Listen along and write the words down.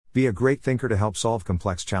Be a great thinker to help solve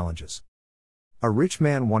complex challenges. A rich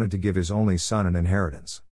man wanted to give his only son an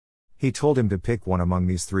inheritance. He told him to pick one among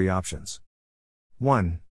these three options.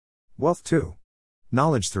 1. Wealth. 2.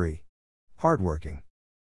 Knowledge. 3. Hardworking.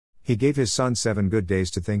 He gave his son 7 good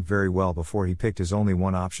days to think very well before he picked his only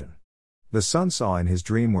one option. The son saw in his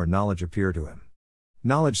dream where knowledge appeared to him.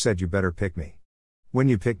 Knowledge said, "You better pick me. When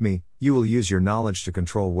you pick me, you will use your knowledge to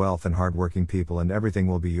control wealth and hardworking people, and everything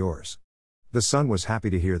will be yours." The son was happy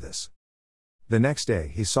to hear this. The next day,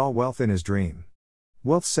 he saw wealth in his dream.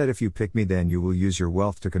 Wealth said, "If you pick me, then you will use your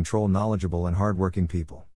wealth to control knowledgeable and hardworking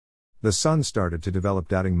people." The son started to develop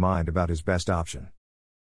doubting mind about his best option.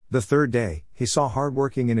 The third day, he saw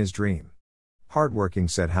hardworking in his dream. Hardworking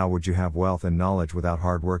said, "How would you have wealth and knowledge without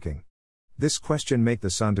hardworking?" This question made the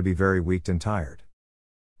son to be very weak and tired.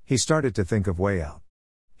 He started to think of way out.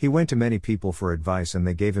 He went to many people for advice, and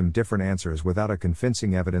they gave him different answers without a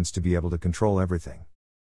convincing evidence to be able to control everything.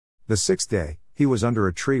 The sixth day, he was under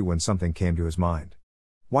a tree when something came to his mind.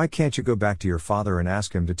 Why can't you go back to your father and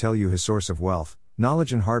ask him to tell you his source of wealth,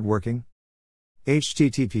 knowledge and hardworking?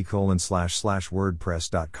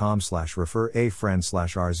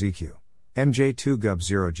 http://wordpress.com/refer-a-friend/rzq.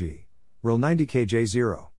 MJ2gub0g. RIL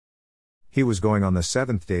 90kj0. He was going on the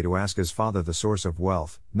 7th day to ask his father the source of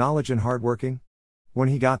wealth, knowledge and hardworking. When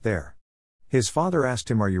he got there, his father asked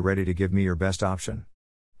him, "Are you ready to give me your best option?"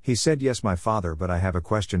 He said, "Yes, my father, but I have a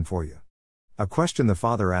question for you." A question, the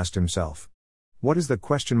father asked himself. "What is the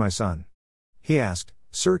question, my son?" He asked,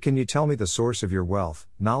 "Sir, can you tell me the source of your wealth,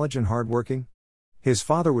 knowledge and hardworking?" His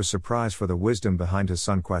father was surprised for the wisdom behind his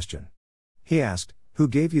son's question. He asked, "Who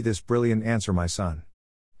gave you this brilliant answer, my son?"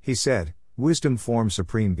 He said, "Wisdom forms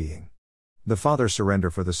supreme being." The father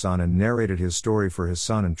surrendered for the son and narrated his story for his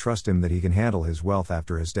son and trust him that he can handle his wealth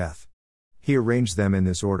after his death. He arranged them in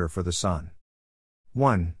this order for the son.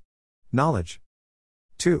 1. Knowledge.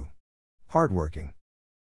 2. Hardworking.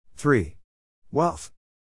 3. Wealth.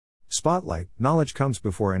 Spotlight. Knowledge comes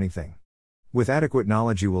before anything. With adequate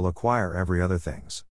knowledge you will acquire every other things.